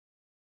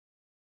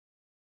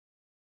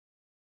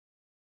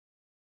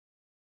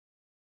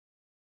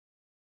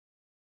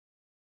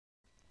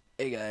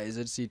Hey guys,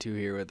 it's C2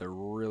 here with a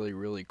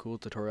really cool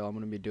tutorial I'm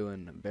going to be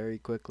doing very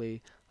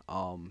quickly.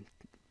 Um,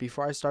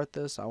 Before I start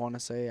this, I want to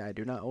say I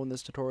do not own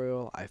this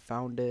tutorial. I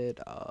found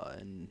it,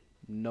 in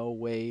no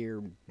way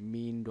or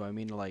do I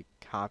mean to like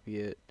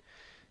copy it,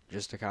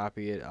 just to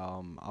copy it.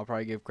 I'll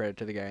probably give credit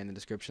to the guy in the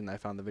description that I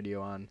found the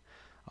video on.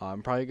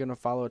 I'm probably going to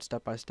follow it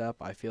step by step.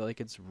 I feel like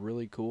it's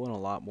really cool and a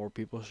lot more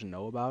people should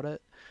know about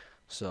it.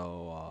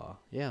 So,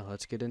 yeah,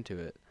 let's get into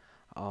it.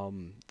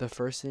 The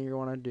first thing you're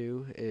going to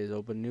do is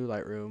open new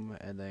Lightroom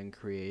and then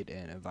create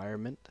an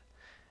environment.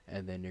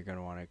 And then you're going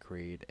to want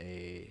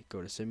to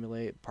go to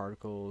Simulate,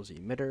 Particles,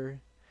 Emitter,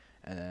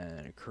 and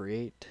then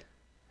Create.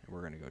 And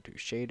we're going to go to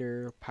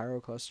Shader,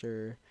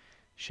 Pyrocluster,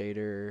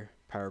 Shader,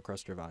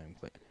 Pyrocluster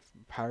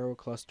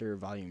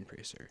Volume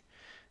Tracer.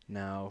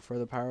 Now, for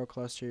the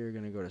Pyrocluster, you're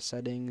going to go to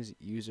Settings,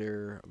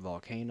 User,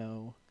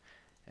 Volcano,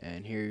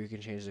 and here you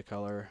can change the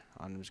color.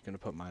 I'm just going to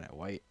put mine at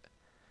white.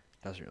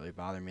 Doesn't really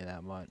bother me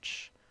that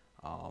much.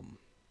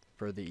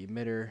 For the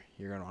emitter,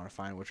 you're going to want to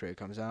find which way it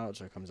comes out.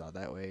 So it comes out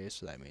that way,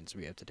 so that means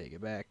we have to take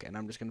it back. And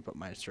I'm just going to put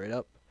mine straight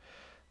up.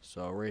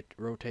 So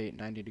rotate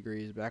 90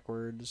 degrees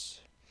backwards,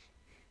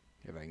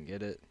 if I can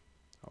get it.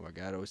 Oh my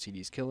god,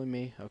 OCD's killing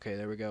me. Okay,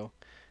 there we go.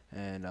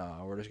 And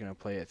we're just going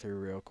to play it through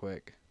real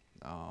quick.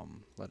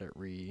 Let it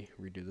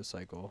redo the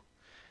cycle.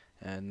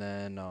 And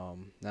then now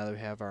that we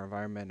have our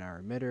environment and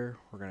our emitter,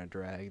 we're going to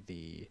drag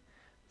the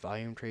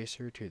volume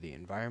tracer to the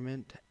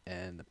environment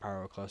and the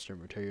pyrocluster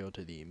material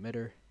to the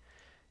emitter,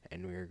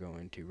 and we're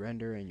going to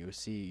render, and you'll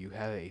see you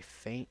have a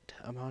faint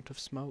amount of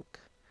smoke.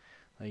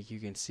 Like you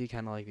can see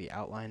kind of like the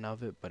outline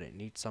of it, but it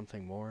needs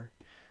something more.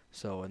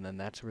 So, and then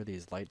that's where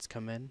these lights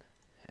come in,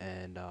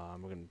 and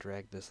I'm going to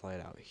drag this light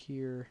out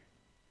here,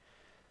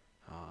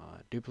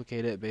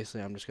 duplicate it.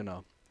 Basically I'm just going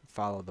to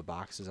follow the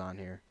boxes on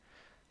here.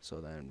 So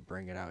then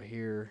bring it out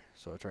here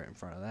so it's right in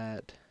front of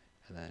that,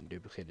 and then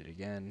duplicate it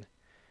again,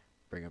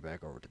 bring it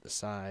back over to the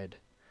side.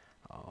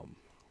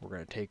 We're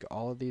going to take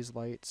all of these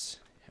lights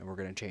and we're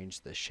going to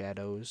change the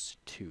shadows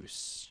to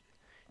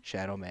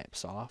shadow map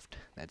soft.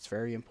 That's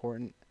very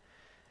important.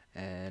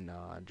 And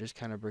just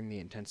kind of bring the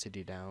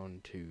intensity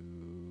down to,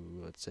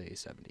 let's say,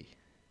 70.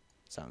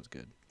 Sounds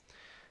good.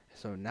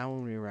 So now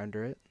when we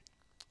render it,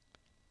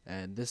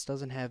 and this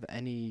doesn't have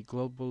any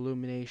global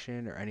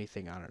illumination or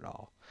anything on it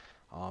all.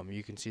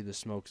 You can see the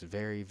smoke's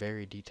very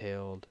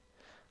detailed.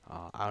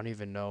 I don't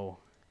even know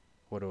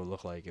what it would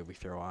look like if we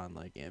throw on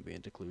like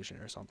ambient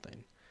occlusion or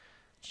something.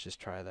 Let's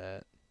just try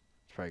that.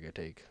 It's probably gonna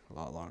take a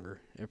lot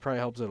longer. It probably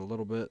helps it a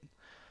little bit.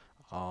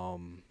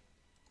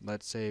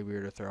 Let's say we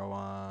were to throw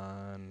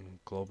on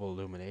global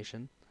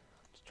illumination.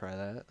 Let's try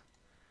that.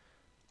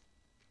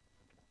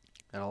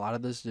 And a lot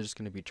of this is just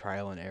gonna be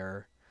trial and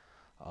error.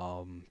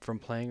 From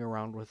playing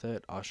around with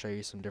it, I'll show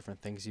you some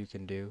different things you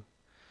can do.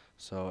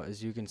 So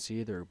as you can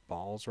see, they're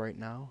balls right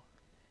now.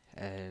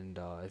 And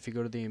if you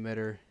go to the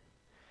emitter,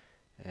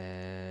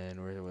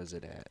 and where was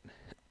it at?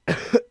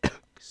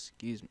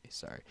 Excuse me,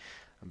 sorry,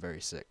 I'm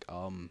very sick.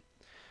 I'm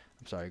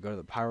sorry, go to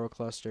the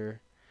pyrocluster,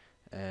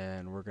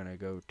 and we're gonna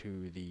go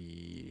to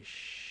the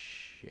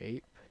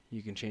shape.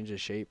 You can change the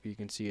shape. You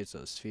can see it's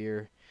a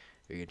sphere.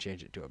 You can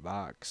change it to a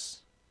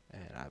box,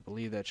 and I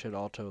believe that should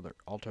alter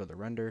the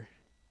render.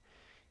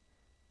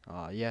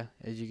 Yeah,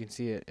 as you can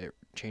see, it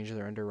changed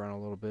the render around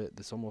a little bit.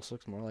 This almost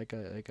looks more like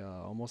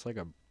almost like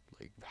a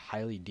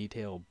highly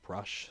detailed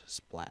brush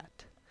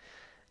splat.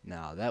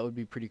 Now that would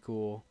be pretty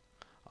cool.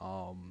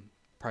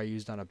 Probably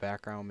used on a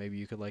background. Maybe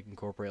you could like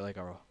incorporate like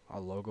a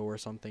logo or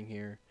something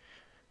here,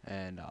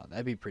 and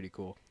that'd be pretty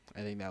cool.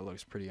 I think that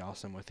looks pretty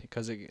awesome with it,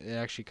 because it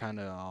actually kind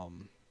of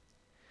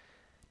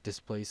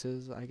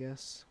displaces, I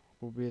guess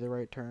will be the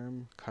right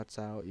term. Cuts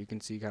out. You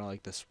can see kind of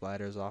like the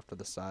splatters off to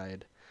the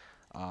side.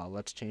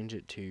 Let's change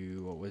it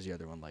to, what was the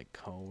other one, like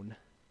cone,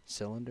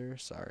 cylinder,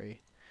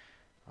 sorry.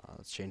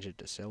 Let's change it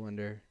to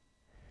cylinder.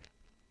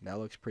 That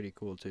looks pretty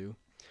cool too.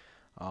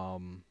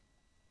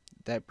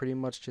 That pretty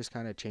much just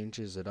kind of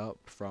changes it up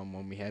from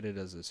when we had it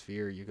as a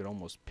sphere. You could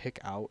almost pick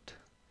out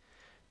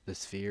the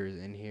spheres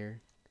in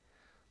here.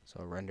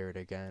 So render it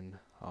again.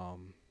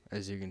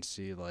 As you can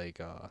see, like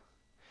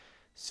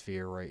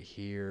sphere right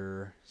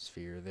here,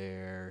 sphere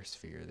there,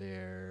 sphere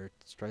there.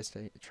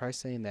 Try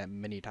saying that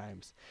many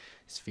times.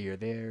 Sphere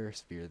there,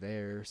 sphere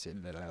there. It's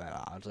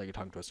like a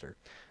tongue twister.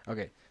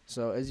 Okay,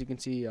 so as you can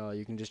see,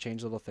 you can just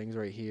change little things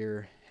right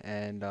here,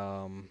 and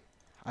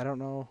I don't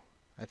know.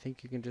 I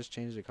think you can just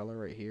change the color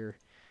right here,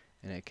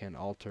 and it can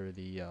alter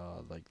the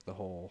like the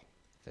whole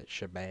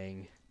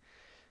shebang.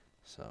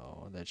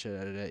 So that should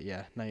edit it.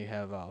 Yeah, now you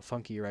have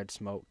funky red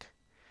smoke.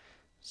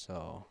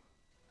 So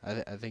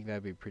I think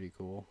that'd be pretty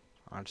cool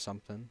on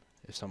something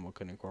if someone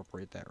could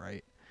incorporate that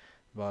right.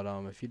 But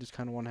if you just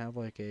kind of want to have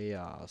like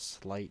a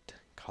slight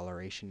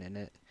coloration in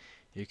it,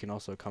 you can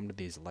also come to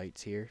these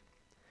lights here,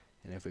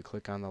 and if we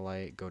click on the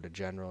light, go to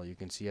general, you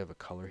can see you have a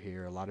color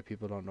here. A lot of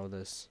people don't know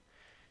this.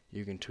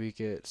 You can tweak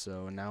it,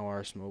 so now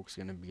our smoke's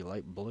gonna be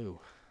light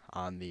blue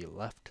on the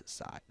left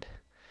side,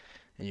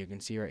 and you can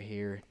see right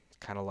here,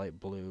 kind of light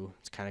blue.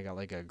 It's kind of got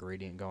like a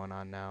gradient going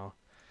on now.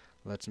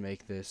 let's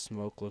make this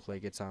smoke look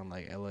like it's on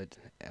like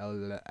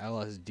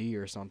LSD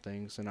or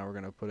something. So now we're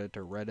gonna put it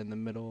to red in the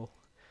middle.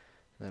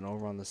 Then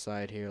over on the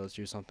side here, let's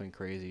do something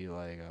crazy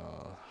like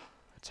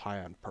it's high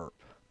on perp.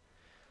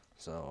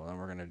 So then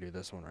we're gonna do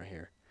this one right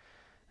here.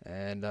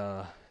 And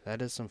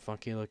that is some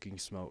funky looking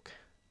smoke.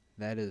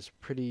 That is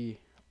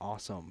pretty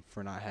awesome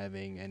for not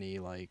having any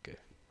like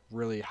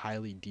really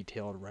highly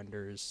detailed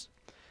renders,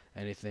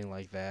 anything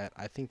like that.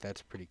 I think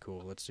that's pretty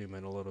cool. Let's zoom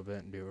in a little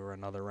bit and do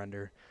another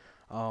render.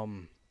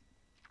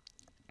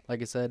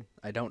 Like I said,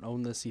 I don't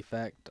own this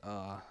effect.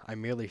 I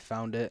merely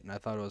found it and I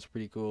thought it was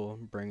pretty cool.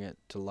 Bring it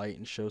to light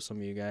and show some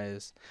of you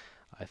guys.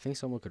 I think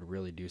someone could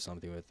really do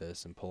something with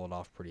this and pull it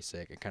off pretty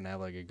sick. I kind of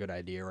have like a good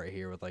idea right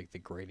here with like the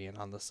gradient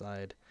on the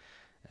side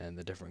and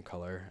the different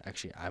color.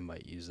 Actually, I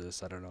might use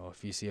this. I don't know.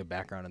 If you see a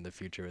background in the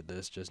future with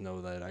this, just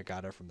know that I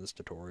got it from this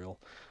tutorial.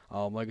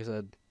 Like I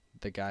said,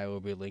 the guy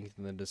will be linked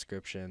in the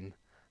description.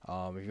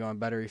 If you want a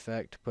better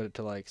effect, put it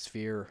to like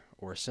sphere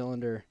or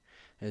cylinder.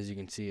 As you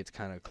can see, it's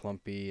kind of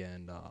clumpy,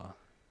 and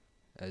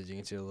as you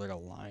can see, there's like a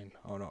line.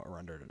 Oh no, it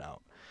rendered it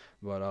out.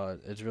 But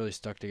it's really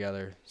stuck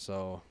together.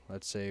 So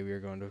let's say we are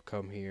going to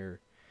come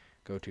here,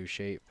 go to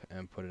shape,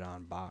 and put it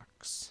on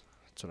box.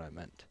 That's what I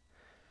meant.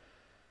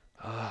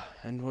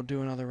 And we'll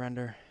do another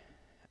render,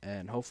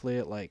 and hopefully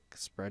it like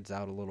spreads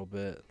out a little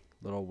bit,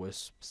 little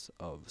wisps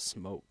of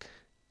smoke,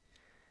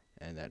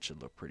 and that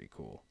should look pretty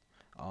cool.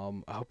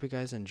 I hope you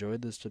guys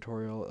enjoyed this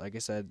tutorial. Like I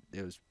said,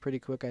 it was pretty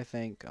quick, I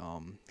think.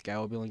 The guy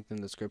will be linked in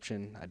the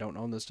description. I don't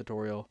own this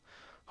tutorial.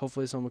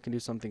 Hopefully someone can do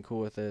something cool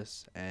with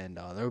this, and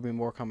there will be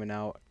more coming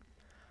out.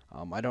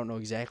 I don't know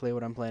exactly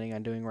what I'm planning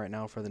on doing right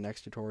now for the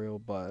next tutorial,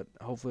 but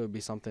hopefully it'll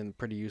be something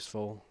pretty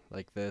useful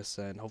like this,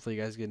 and hopefully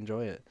you guys can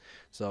enjoy it.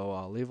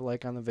 So leave a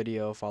like on the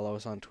video, follow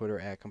us on Twitter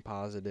at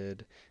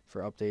Composited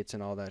for updates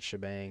and all that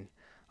shebang.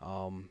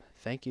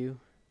 Thank you.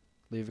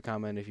 Leave a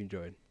comment if you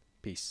enjoyed.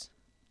 Peace.